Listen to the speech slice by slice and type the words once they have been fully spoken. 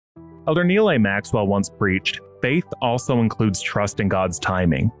Elder Neal A. Maxwell once preached, "Faith also includes trust in God's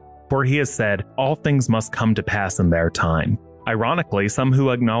timing, for he has said, all things must come to pass in their time." Ironically, some who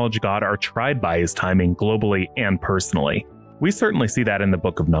acknowledge God are tried by his timing globally and personally. We certainly see that in the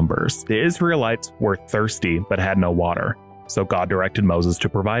book of Numbers. The Israelites were thirsty but had no water, so God directed Moses to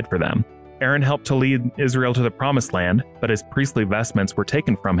provide for them. Aaron helped to lead Israel to the promised land, but his priestly vestments were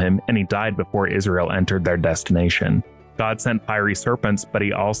taken from him and he died before Israel entered their destination. God sent fiery serpents, but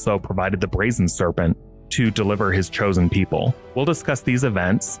he also provided the brazen serpent to deliver his chosen people. We'll discuss these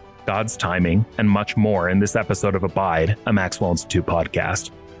events, God's timing, and much more in this episode of Abide, a Maxwell Institute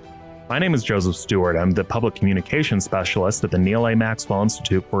podcast. My name is Joseph Stewart. I'm the Public Communications Specialist at the Neal A. Maxwell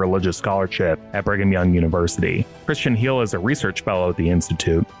Institute for Religious Scholarship at Brigham Young University. Christian Heal is a research fellow at the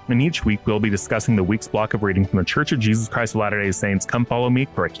Institute, and each week we'll be discussing the week's block of reading from the Church of Jesus Christ of Latter-day Saints Come Follow Me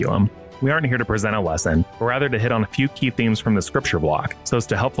curriculum. We aren't here to present a lesson, but rather to hit on a few key themes from the scripture block, so as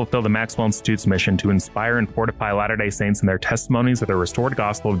to help fulfill the Maxwell Institute's mission to inspire and fortify Latter-day Saints in their testimonies of the restored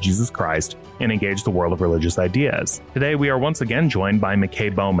gospel of Jesus Christ and engage the world of religious ideas. Today, we are once again joined by McKay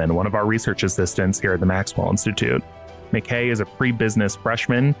Bowman, one of our research assistants here at the Maxwell Institute. McKay is a pre-business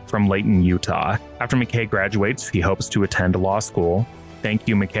freshman from Layton, Utah. After McKay graduates, he hopes to attend law school. Thank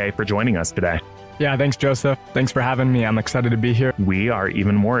you, McKay, for joining us today. Yeah, thanks, Joseph. Thanks for having me. I'm excited to be here. We are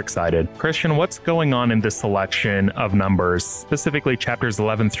even more excited. Christian, what's going on in this selection of Numbers, specifically chapters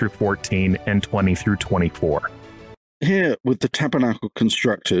 11 through 14 and 20 through 24? Here, with the tabernacle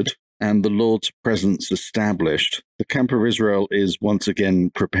constructed and the Lord's presence established, the camp of Israel is once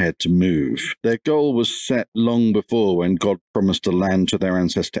again prepared to move. Their goal was set long before when God promised a land to their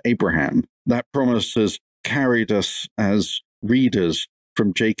ancestor Abraham. That promise has carried us as readers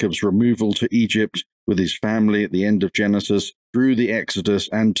from Jacob's removal to Egypt with his family at the end of Genesis, through the Exodus,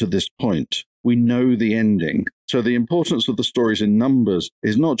 and to this point. We know the ending. So the importance of the stories in Numbers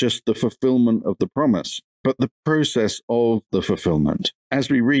is not just the fulfillment of the promise, but the process of the fulfillment. As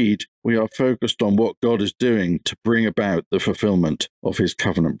we read, we are focused on what God is doing to bring about the fulfillment of his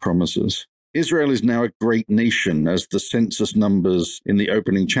covenant promises. Israel is now a great nation, as the census numbers in the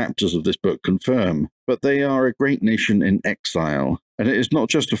opening chapters of this book confirm, but they are a great nation in exile. And it is not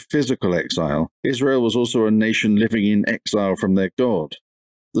just a physical exile. Israel was also a nation living in exile from their God.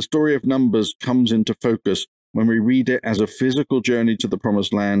 The story of Numbers comes into focus when we read it as a physical journey to the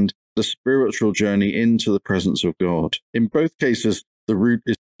promised land, the spiritual journey into the presence of God. In both cases, the route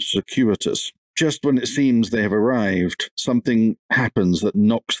is circuitous. Just when it seems they have arrived, something happens that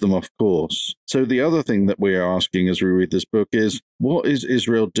knocks them off course. So the other thing that we are asking as we read this book is, what is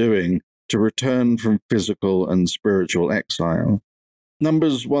Israel doing to return from physical and spiritual exile?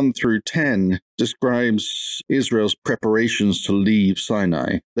 Numbers 1 through 10 describes Israel's preparations to leave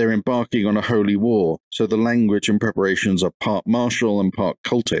Sinai. They're embarking on a holy war, so the language and preparations are part martial and part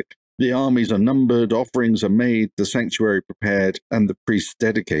cultic. The armies are numbered, offerings are made, the sanctuary prepared, and the priests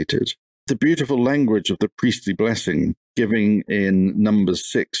dedicated. The beautiful language of the priestly blessing, giving in Numbers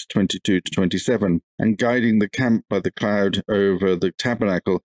 6, 22 to 27, and guiding the camp by the cloud over the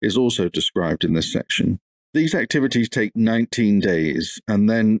tabernacle is also described in this section. These activities take 19 days, and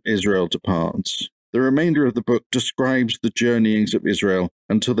then Israel departs. The remainder of the book describes the journeyings of Israel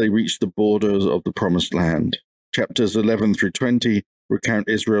until they reach the borders of the Promised Land. Chapters 11 through 20 recount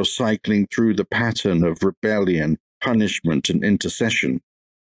Israel cycling through the pattern of rebellion, punishment, and intercession.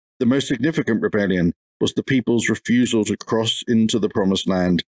 The most significant rebellion was the people's refusal to cross into the Promised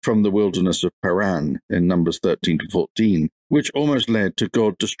Land from the wilderness of Paran in Numbers 13 to 14, which almost led to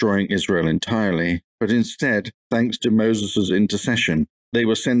God destroying Israel entirely. But instead, thanks to Moses' intercession, they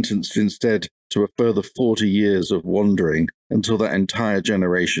were sentenced instead to a further 40 years of wandering until that entire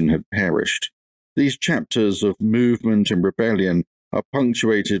generation had perished. These chapters of movement and rebellion are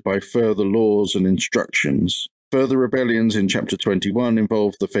punctuated by further laws and instructions. Further rebellions in chapter 21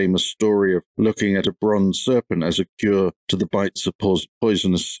 involve the famous story of looking at a bronze serpent as a cure to the bites of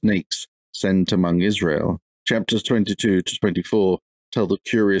poisonous snakes sent among Israel. Chapters 22 to 24 tell the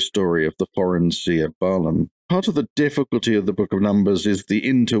curious story of the foreign seer Balaam. Part of the difficulty of the book of Numbers is the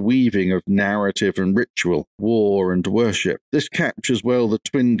interweaving of narrative and ritual, war and worship. This captures well the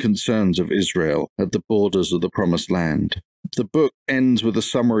twin concerns of Israel at the borders of the Promised Land. The book ends with a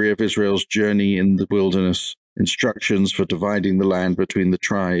summary of Israel's journey in the wilderness, instructions for dividing the land between the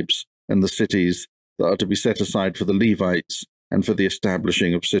tribes, and the cities that are to be set aside for the Levites and for the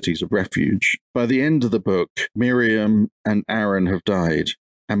establishing of cities of refuge. By the end of the book, Miriam and Aaron have died,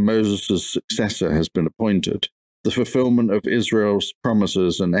 and Moses' successor has been appointed. The fulfillment of Israel's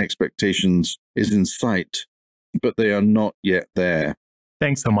promises and expectations is in sight, but they are not yet there.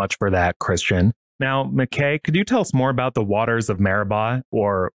 Thanks so much for that, Christian. Now, McKay, could you tell us more about the waters of Meribah,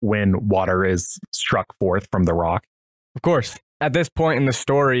 or when water is struck forth from the rock? Of course. At this point in the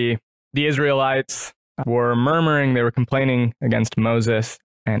story, the Israelites were murmuring, they were complaining against Moses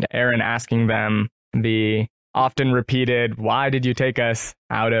and Aaron, asking them the often repeated, "Why did you take us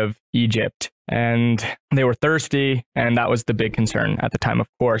out of Egypt?" And they were thirsty, and that was the big concern at the time, of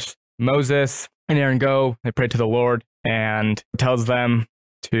course. Moses and Aaron go, they pray to the Lord, and tells them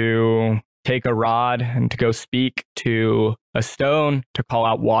to take a rod and to go speak to a stone to call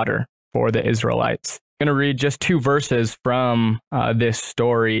out water for the Israelites. I'm going to read just 2 verses from this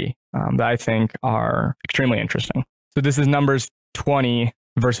story that I think are extremely interesting. So this is Numbers 20,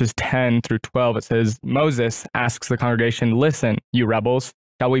 verses 10 through 12. It says, Moses asks the congregation, "Listen, you rebels,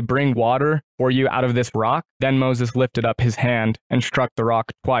 shall we bring water for you out of this rock?" Then Moses lifted up his hand and struck the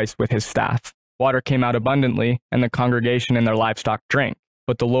rock twice with his staff. Water came out abundantly, and the congregation and their livestock drank.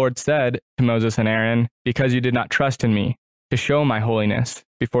 But the Lord said to Moses and Aaron, "Because you did not trust in me to show my holiness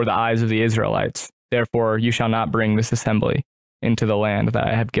before the eyes of the Israelites, therefore you shall not bring this assembly into the land that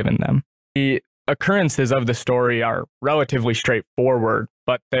I have given them." The occurrences of the story are relatively straightforward,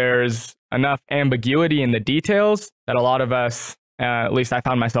 but there's enough ambiguity in the details that a lot of us, at least I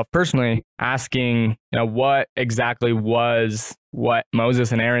found myself personally, asking, what exactly was what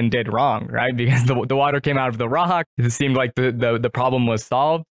Moses and Aaron did wrong, right? Because the water came out of the rock. It seemed like the problem was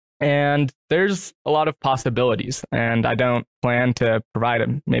solved. And there's a lot of possibilities, and I don't plan to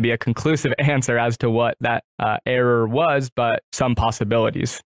provide maybe a conclusive answer as to what that error was, but some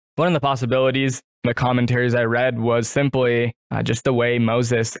possibilities. One of the possibilities, the commentaries I read, was simply just the way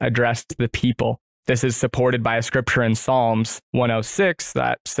Moses addressed the people. This is supported by a scripture in Psalms 106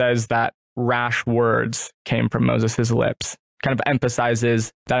 that says that rash words came from Moses' lips. Kind of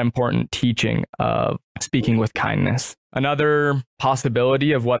emphasizes that important teaching of speaking with kindness. Another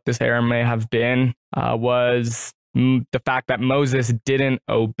possibility of what this error may have been was the fact that Moses didn't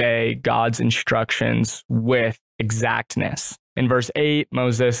obey God's instructions with exactness. In verse 8,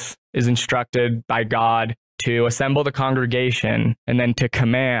 Moses is instructed by God to assemble the congregation and then to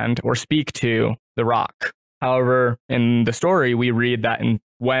command or speak to the rock. However, in the story, we read that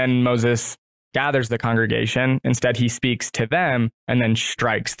when Moses gathers the congregation, instead he speaks to them and then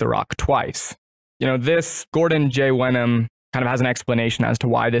strikes the rock twice. This Gordon J. Wenham kind of has an explanation as to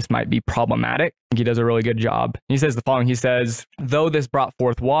why this might be problematic. I think he does a really good job. He says the following. He says, "Though this brought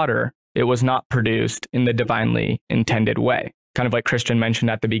forth water, it was not produced in the divinely intended way." Kind of like Christian mentioned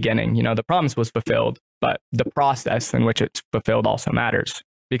at the beginning, the promise was fulfilled, but the process in which it's fulfilled also matters.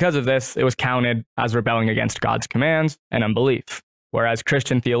 Because of this, it was counted as rebelling against God's commands and unbelief. Whereas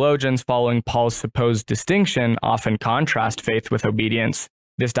Christian theologians following Paul's supposed distinction often contrast faith with obedience,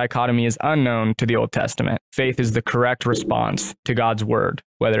 this dichotomy is unknown to the Old Testament. Faith is the correct response to God's word,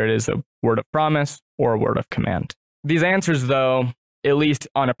 whether it is a word of promise or a word of command. These answers, though, at least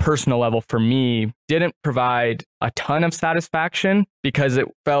on a personal level for me, didn't provide a ton of satisfaction because it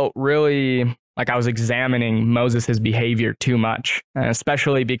felt really like I was examining Moses' behavior too much,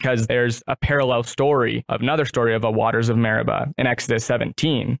 especially because there's a parallel story of another story of the waters of Meribah in Exodus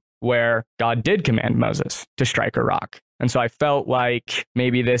 17, where God did command Moses to strike a rock. And so I felt like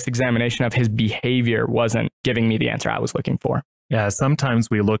maybe this examination of his behavior wasn't giving me the answer I was looking for. Yeah, sometimes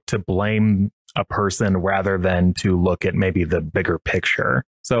we look to blame a person rather than to look at maybe the bigger picture.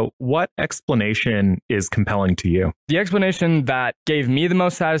 So what explanation is compelling to you? The explanation that gave me the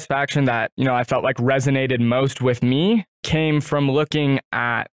most satisfaction, that, I felt like resonated most with me, came from looking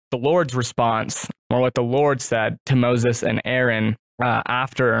at the Lord's response, or what the Lord said to Moses and Aaron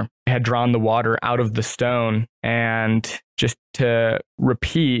after they had drawn the water out of the stone. And just to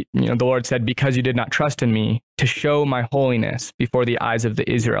repeat, the Lord said, "Because you did not trust in me to show my holiness before the eyes of the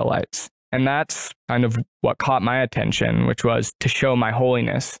Israelites." And that's kind of what caught my attention, which was to show my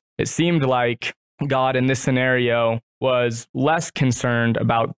holiness. It seemed like God in this scenario was less concerned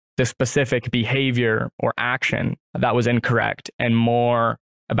about the specific behavior or action that was incorrect and more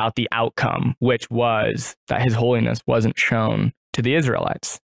about the outcome, which was that his holiness wasn't shown to the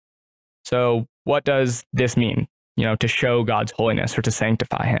Israelites. So what does this mean, to show God's holiness or to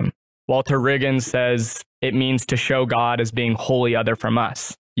sanctify him? Walter Riggins says it means to show God as being wholly other from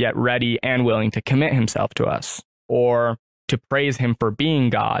us, yet ready and willing to commit himself to us, or to praise him for being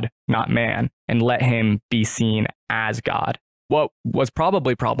God, not man, and let him be seen as God. What was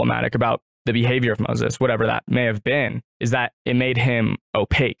probably problematic about the behavior of Moses, whatever that may have been, is that it made him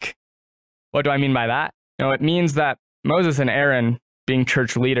opaque. What do I mean by that? It means that Moses and Aaron, being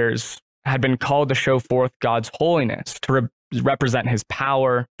church leaders, had been called to show forth God's holiness, to represent his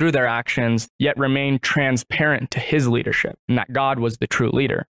power through their actions, yet remain transparent to his leadership, and that God was the true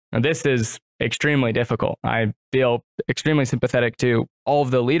leader. Now, this is extremely difficult. I feel extremely sympathetic to all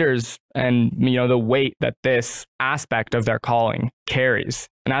of the leaders and, the weight that this aspect of their calling carries.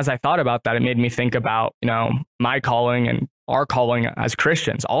 And as I thought about that, it made me think about, my calling and our calling as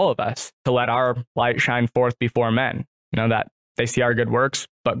Christians, all of us, to let our light shine forth before men, that they see our good works,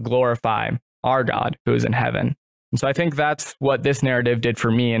 but glorify our God who is in heaven. And so I think that's what this narrative did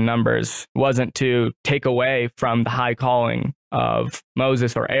for me in Numbers. It wasn't to take away from the high calling of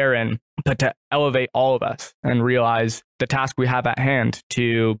Moses or Aaron, but to elevate all of us and realize the task we have at hand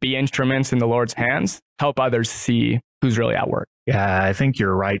to be instruments in the Lord's hands, help others see who's really at work. Yeah, I think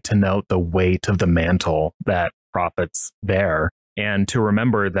you're right to note the weight of the mantle that prophets bear, and to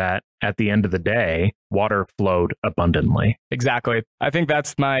remember that at the end of the day, water flowed abundantly. Exactly. I think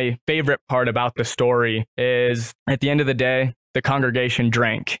that's my favorite part about the story is at the end of the day, the congregation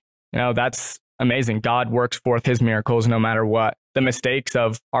drank. That's amazing. God works forth his miracles no matter what. The mistakes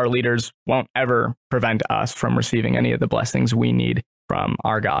of our leaders won't ever prevent us from receiving any of the blessings we need from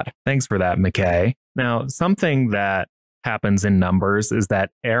our God. Thanks for that, McKay. Now, something that happens in Numbers is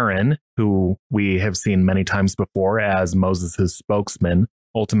that Aaron, who we have seen many times before as Moses' spokesman,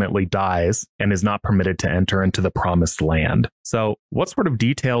 ultimately dies and is not permitted to enter into the promised land. So what sort of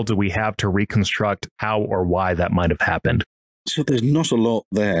detail do we have to reconstruct how or why that might have happened? So there's not a lot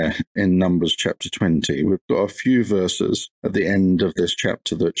there in Numbers chapter 20. We've got a few verses at the end of this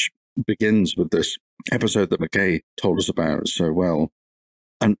chapter that begins with this episode that McKay told us about so well.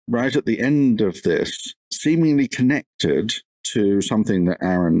 And right at the end of this, seemingly connected to something that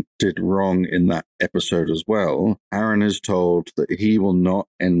Aaron did wrong in that episode as well, Aaron is told that he will not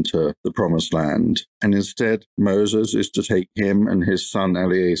enter the promised land. And instead, Moses is to take him and his son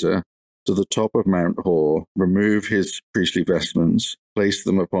Eleazar to the top of Mount Hor, remove his priestly vestments, place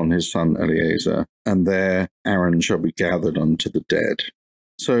them upon his son Eleazar, and there Aaron shall be gathered unto the dead.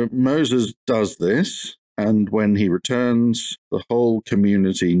 So Moses does this, and when he returns, the whole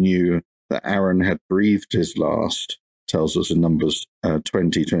community knew that Aaron had breathed his last, tells us in Numbers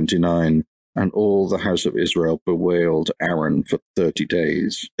 20:29, and all the house of Israel bewailed Aaron for 30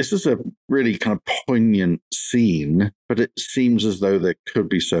 days. This is a really kind of poignant scene, but it seems as though there could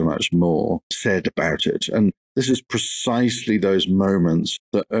be so much more said about it. And this is precisely those moments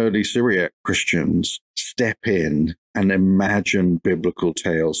that early Syriac Christians step in and imagine biblical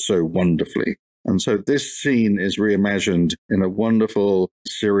tales so wonderfully. And so this scene is reimagined in a wonderful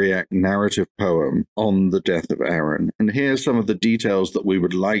Syriac narrative poem on the death of Aaron. And here's some of the details that we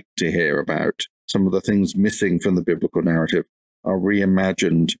would like to hear about. Some of the things missing from the biblical narrative are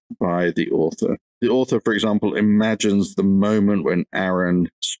reimagined by the author. The author, for example, imagines the moment when Aaron,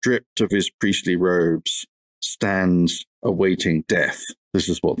 stripped of his priestly robes, stands awaiting death. This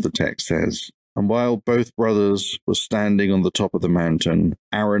is what the text says. And while both brothers were standing on the top of the mountain,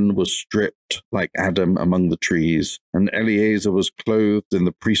 Aaron was stripped like Adam among the trees, and Eleazar was clothed in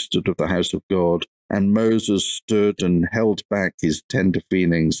the priesthood of the house of God, and Moses stood and held back his tender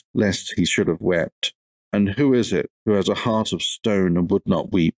feelings, lest he should have wept. And who is it who has a heart of stone and would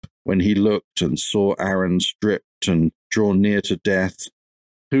not weep when he looked and saw Aaron stripped and drawn near to death?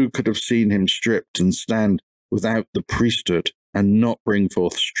 Who could have seen him stripped and stand without the priesthood and not bring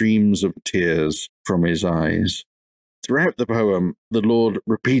forth streams of tears from his eyes? Throughout the poem, the Lord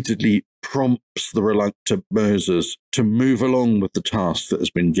repeatedly prompts the reluctant Moses to move along with the task that has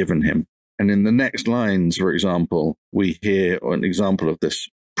been given him. And in the next lines, for example, we hear an example of this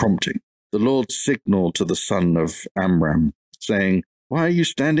prompting. The Lord signaled to the son of Amram, saying, "Why are you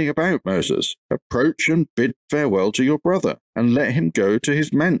standing about, Moses? Approach and bid farewell to your brother, and let him go to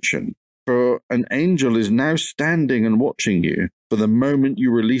his mansion. For an angel is now standing and watching you for the moment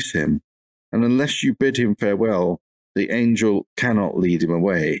you release him, and unless you bid him farewell, the angel cannot lead him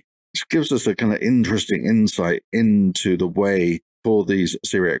away." This gives us a kind of interesting insight into the way for these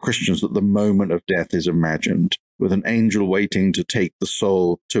Syriac Christians that the moment of death is imagined, with an angel waiting to take the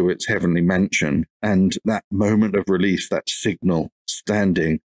soul to its heavenly mansion, and that moment of release, that signal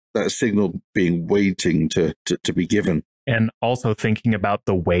standing, that signal being waiting to be given. And also thinking about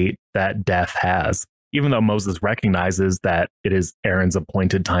the weight that death has. Even though Moses recognizes that it is Aaron's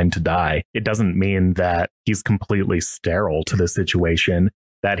appointed time to die, it doesn't mean that he's completely sterile to the situation,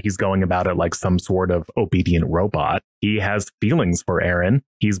 that he's going about it like some sort of obedient robot. He has feelings for Aaron.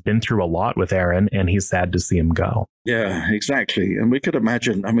 He's been through a lot with Aaron, and he's sad to see him go. Yeah, exactly. And we could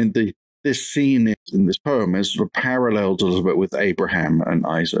imagine, this scene in this poem is sort of paralleled a little bit with Abraham and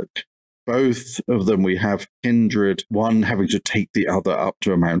Isaac. Both of them, we have kindred, one having to take the other up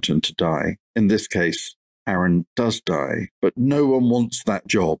to a mountain to die. In this case, Aaron does die, but no one wants that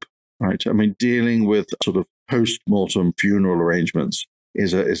job, right? Dealing with sort of post-mortem funeral arrangements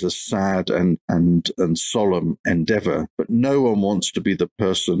is a sad and solemn endeavor, but no one wants to be the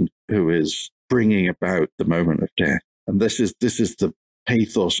person who is bringing about the moment of death. And this is the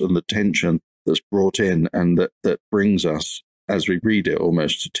pathos and the tension that's brought in and that brings us, as we read it,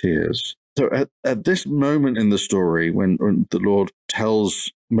 almost to tears. So at this moment in the story, when the Lord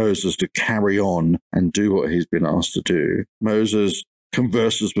tells Moses to carry on and do what he's been asked to do, Moses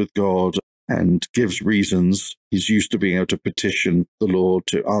converses with God and gives reasons. He's used to being able to petition the Lord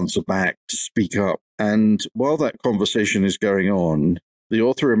to answer back, to speak up. And while that conversation is going on, the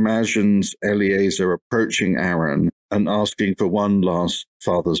author imagines Eleazar approaching Aaron and asking for one last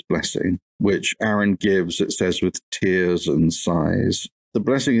father's blessing, which Aaron gives, it says, with tears and sighs. The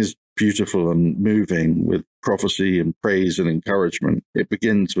blessing is beautiful and moving, with prophecy and praise and encouragement. It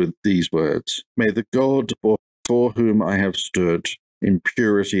begins with these words: "May the God before whom I have stood in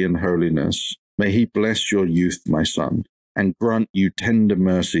purity and holiness, may he bless your youth, my son, and grant you tender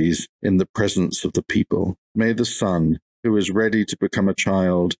mercies in the presence of the people. May the Son, who is ready to become a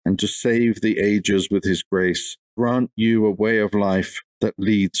child and to save the ages with his grace, grant you a way of life that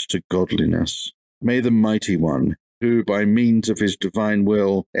leads to godliness. May the Mighty One, who by means of his divine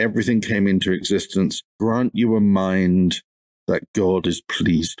will everything came into existence, grant you a mind that God is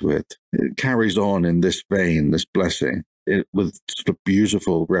pleased with." It carries on in this vein, this blessing, with sort of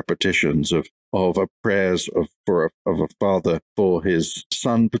beautiful repetitions of prayers of a father for his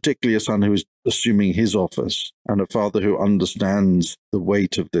son, particularly a son who is assuming his office, and a father who understands the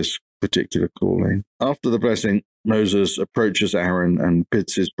weight of this particular calling. After the blessing, Moses approaches Aaron and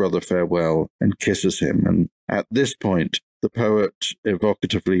bids his brother farewell and kisses him. And at this point, the poet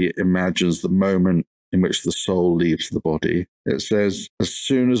evocatively imagines the moment in which the soul leaves the body. It says, "As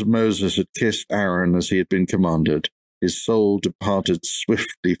soon as Moses had kissed Aaron as he had been commanded, his soul departed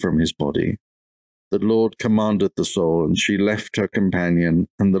swiftly from his body. The Lord commanded the soul, and she left her companion,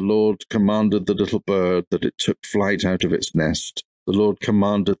 and the Lord commanded the little bird that it took flight out of its nest. The Lord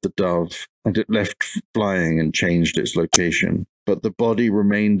commanded the dove, and it left flying and changed its location. But the body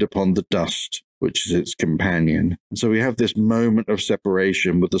remained upon the dust, which is its companion." And so we have this moment of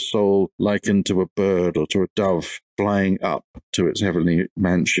separation with the soul likened to a bird or to a dove flying up to its heavenly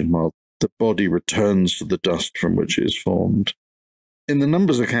mansion, while the body returns to the dust from which it is formed. In the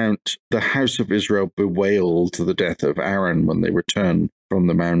Numbers account, the house of Israel bewailed the death of Aaron when they returned from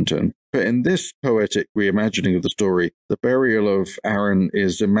the mountain. But in this poetic reimagining of the story, the burial of Aaron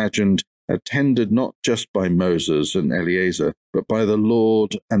is imagined attended not just by Moses and Eleazar, but by the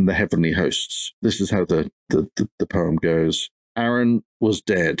Lord and the heavenly hosts. This is how the poem goes. "Aaron was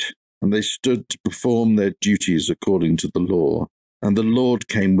dead, and they stood to perform their duties according to the law. And the Lord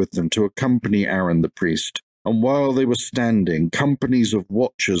came with them to accompany Aaron the priest. And while they were standing, companies of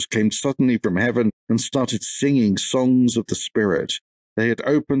watchers came suddenly from heaven and started singing songs of the Spirit. They had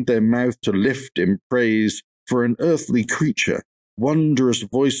opened their mouth to lift in praise for an earthly creature, wondrous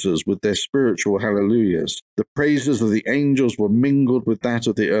voices with their spiritual hallelujahs. The praises of the angels were mingled with that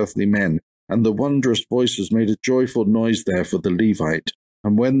of the earthly men, and the wondrous voices made a joyful noise there for the Levite.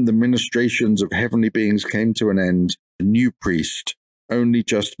 And when the ministrations of heavenly beings came to an end, a new priest, only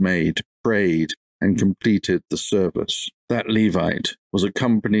just made, prayed and completed the service. That Levite was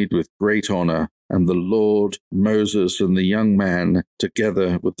accompanied with great honor, and the Lord, Moses, and the young man,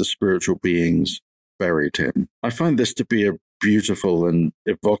 together with the spiritual beings, buried him." I find this to be a beautiful and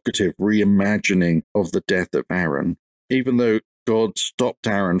evocative reimagining of the death of Aaron. Even though God stopped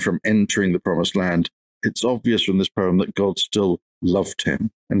Aaron from entering the promised land, it's obvious from this poem that God still loved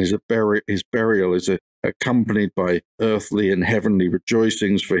him, and his burial is accompanied by earthly and heavenly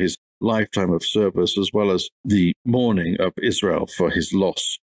rejoicings for his lifetime of service, as well as the mourning of Israel for his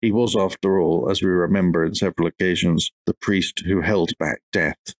loss. He was, after all, as we remember in several occasions, the priest who held back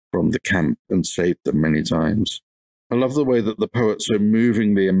death from the camp and saved them many times. I love the way that the poet so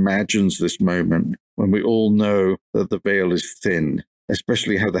movingly imagines this moment when we all know that the veil is thin,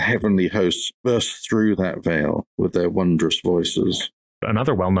 especially how the heavenly hosts burst through that veil with their wondrous voices.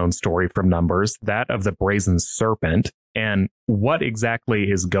 Another well-known story from Numbers, that of the brazen serpent. And what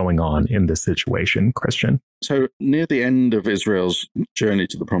exactly is going on in this situation, Christian? So near the end of Israel's journey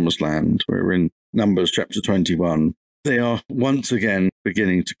to the Promised Land, we're in Numbers chapter 21, they are once again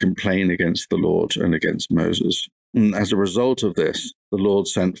beginning to complain against the Lord and against Moses. And as a result of this, the Lord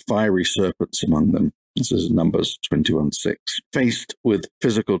sent fiery serpents among them. This is Numbers 21:6. Faced with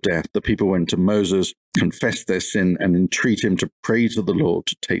physical death, the people went to Moses, confessed their sin, and entreat him to pray to the Lord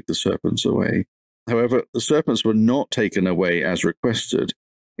to take the serpents away. However, the serpents were not taken away as requested.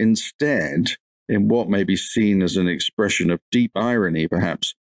 Instead, in what may be seen as an expression of deep irony,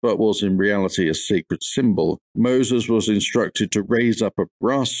 perhaps, but was in reality a sacred symbol, Moses was instructed to raise up a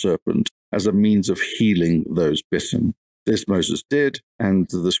brass serpent as a means of healing those bitten. This Moses did, and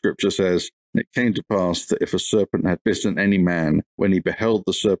the scripture says, "It came to pass that if a serpent had bitten any man, when he beheld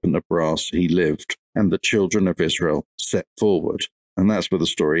the serpent of brass, he lived, and the children of Israel set forward." And that's where the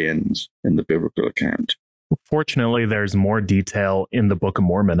story ends in the biblical account. Fortunately, there's more detail in the Book of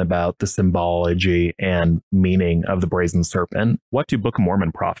Mormon about the symbology and meaning of the brazen serpent. What do Book of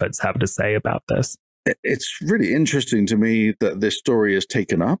Mormon prophets have to say about this? It's really interesting to me that this story is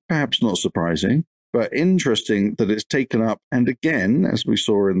taken up, perhaps not surprising, but interesting that it's taken up. And again, as we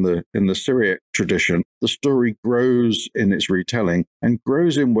saw in the Syriac tradition, the story grows in its retelling and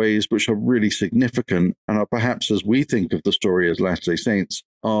grows in ways which are really significant and are perhaps, as we think of the story as Latter-day Saints,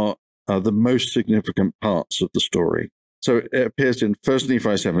 are the most significant parts of the story. So it appears in 1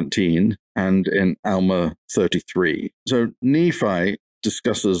 Nephi 17 and in Alma 33. So Nephi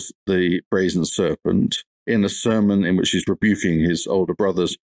discusses the brazen serpent in a sermon in which he's rebuking his older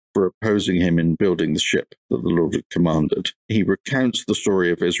brothers for opposing him in building the ship that the Lord had commanded. He recounts the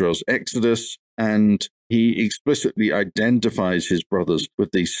story of Israel's exodus, and he explicitly identifies his brothers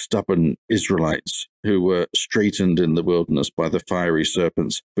with these stubborn Israelites who were straitened in the wilderness by the fiery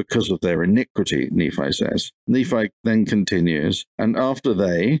serpents because of their iniquity, Nephi says. Nephi then continues, "And after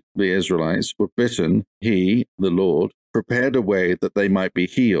they, the Israelites, were bitten, he, the Lord, prepared a way that they might be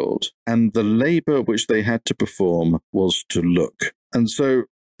healed, and the labor which they had to perform was to look." And so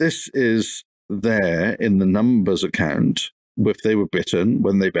this is there in the Numbers account. If they were bitten,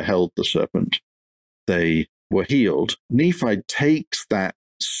 when they beheld the serpent, they were healed. Nephi takes that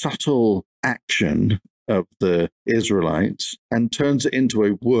subtle action of the Israelites and turns it into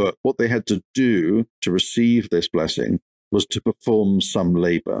a work. What they had to do to receive this blessing was to perform some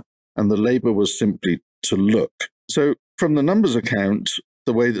labor, and the labor was simply to look. So from the Numbers account,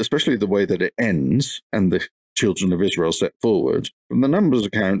 especially the way that it ends, and the children of Israel set forward, from the Numbers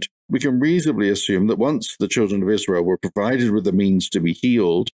account, we can reasonably assume that once the children of Israel were provided with the means to be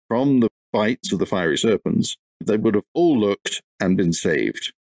healed from the bites of the fiery serpents, they would have all looked and been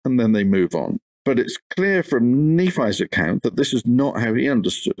saved, and then they move on. But it's clear from Nephi's account that this is not how he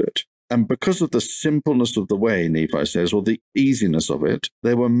understood it. And because of the simpleness of the way, Nephi says, or the easiness of it,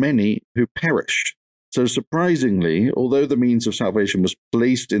 there were many who perished. So surprisingly, although the means of salvation was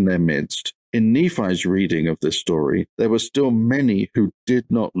placed in their midst, in Nephi's reading of this story, there were still many who did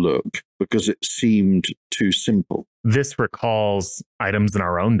not look because it seemed too simple. This recalls items in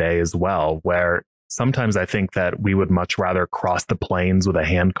our own day as well, where sometimes I think that we would much rather cross the plains with a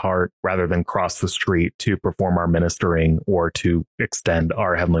handcart rather than cross the street to perform our ministering or to extend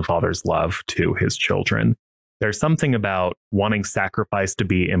our Heavenly Father's love to his children. There's something about wanting sacrifice to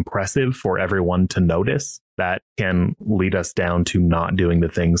be impressive for everyone to notice that can lead us down to not doing the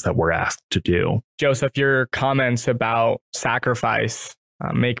things that we're asked to do. Joseph, your comments about sacrifice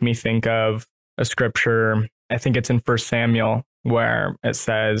make me think of a scripture. I think it's in 1 Samuel, where it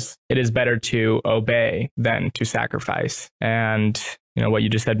says, "It is better to obey than to sacrifice." And what you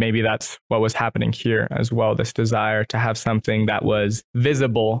just said, maybe that's what was happening here as well, this desire to have something that was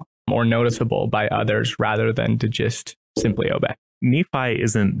visible or noticeable by others rather than to just simply obey. Nephi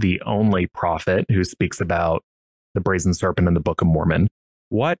isn't the only prophet who speaks about the brazen serpent in the Book of Mormon.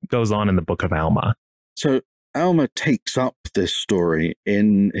 What goes on in the Book of Alma? So Alma takes up this story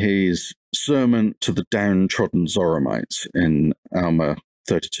in his sermon to the downtrodden Zoramites in Alma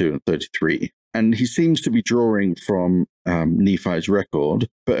 32 and 33. And he seems to be drawing from Nephi's record.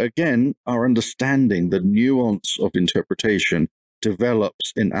 But again, our understanding, the nuance of interpretation,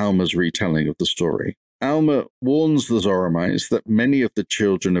 develops in Alma's retelling of the story. Alma warns the Zoramites that many of the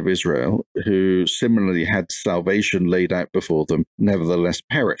children of Israel, who similarly had salvation laid out before them, nevertheless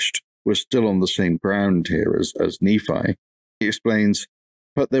perished. We're still on the same ground here as Nephi. He explains,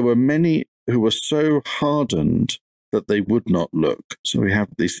 "But there were many who were so hardened that they would not look." So we have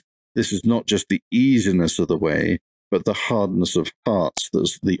this is not just the easiness of the way, but the hardness of hearts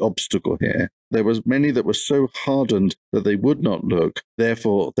that's the obstacle here. There was many that were so hardened that they would not look,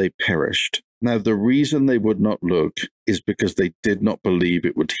 therefore they perished. Now, the reason they would not look is because they did not believe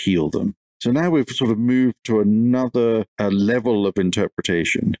it would heal them. So now we've sort of moved to another level of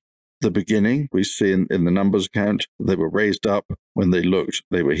interpretation. The beginning, we see in the Numbers account, they were raised up. When they looked,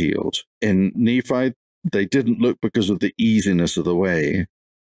 they were healed. In Nephi, they didn't look because of the easiness of the way.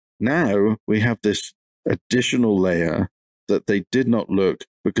 Now we have this additional layer that they did not look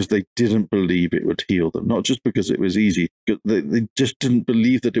because they didn't believe it would heal them, not just because it was easy, they just didn't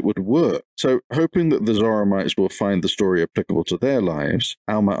believe that it would work. So, hoping that the Zoramites will find the story applicable to their lives,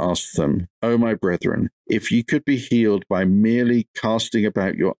 Alma asks them, "O my brethren, if you could be healed by merely casting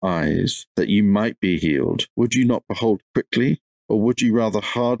about your eyes that you might be healed, would you not behold quickly? Or would you rather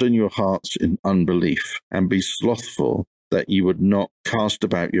harden your hearts in unbelief and be slothful that you would not cast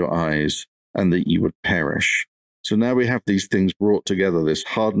about your eyes and that you would perish?" So now we have these things brought together, this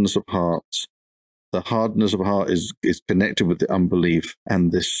hardness of hearts. The hardness of heart is connected with the unbelief,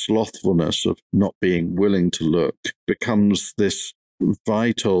 and this slothfulness of not being willing to look becomes this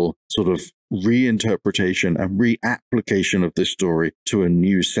vital sort of reinterpretation and reapplication of this story to a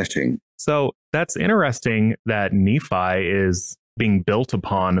new setting. So that's interesting that Nephi is being built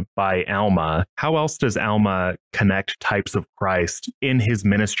upon by Alma. How else does Alma connect types of Christ in his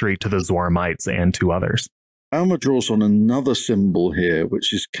ministry to the Zoramites and to others? Alma draws on another symbol here,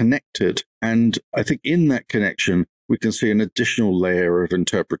 which is connected. And I think in that connection, we can see an additional layer of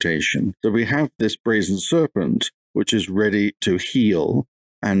interpretation. So we have this brazen serpent, which is ready to heal.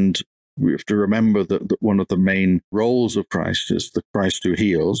 And we have to remember that one of the main roles of Christ is the Christ who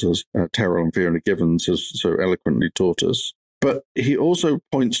heals, as Terrell and Fiona Givens has so eloquently taught us. But he also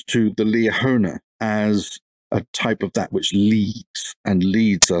points to the Liahona as a type of that which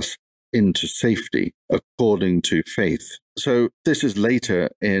leads us into safety according to faith. So this is later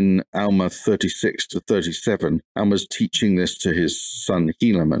in Alma 36 to 37. Alma's teaching this to his son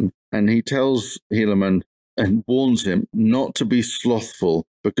Helaman, and he tells Helaman and warns him not to be slothful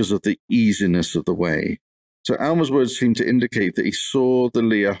because of the easiness of the way. So Alma's words seem to indicate that he saw the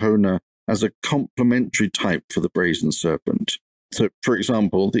Liahona as a complementary type for the brazen serpent. So, for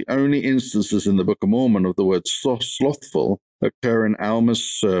example, the only instances in the Book of Mormon of the word slothful occur in Alma's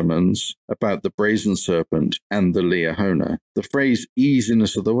sermons about the brazen serpent and the Liahona. The phrase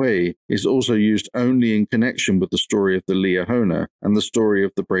easiness of the way is also used only in connection with the story of the Liahona and the story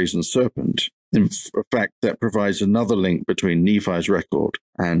of the brazen serpent. In fact, that provides another link between Nephi's record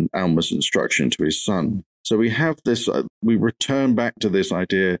and Alma's instruction to his son. So we have this, we return back to this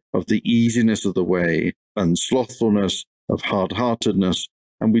idea of the easiness of the way and slothfulness, of hard-heartedness,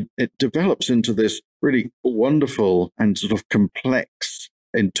 and it develops into this really wonderful and sort of complex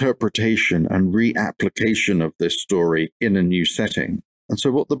interpretation and reapplication of this story in a new setting. And so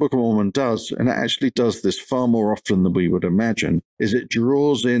what the Book of Mormon does, and it actually does this far more often than we would imagine, is it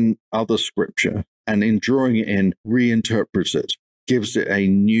draws in other scripture, and in drawing it in, reinterprets it, gives it a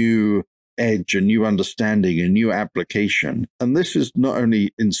new edge, a new understanding, a new application. And this is not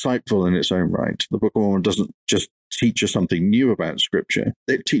only insightful in its own right. The Book of Mormon doesn't just teach us something new about Scripture.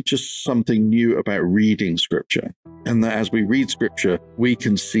 It teaches something new about reading Scripture. And that as we read Scripture, we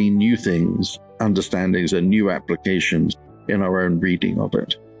can see new things, understandings, and new applications in our own reading of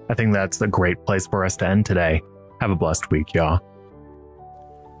it. I think that's a great place for us to end today. Have a blessed week, y'all.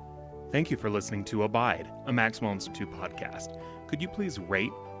 Thank you for listening to Abide, a Maxwell Institute podcast. Could you please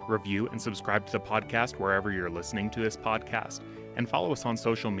rate, review, and subscribe to the podcast wherever you're listening to this podcast, and follow us on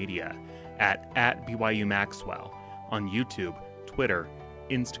social media at BYU Maxwell on YouTube, Twitter,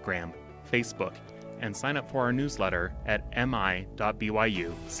 Instagram, Facebook, and sign up for our newsletter at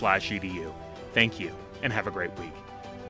mi.byu/edu. Thank you, and have a great week.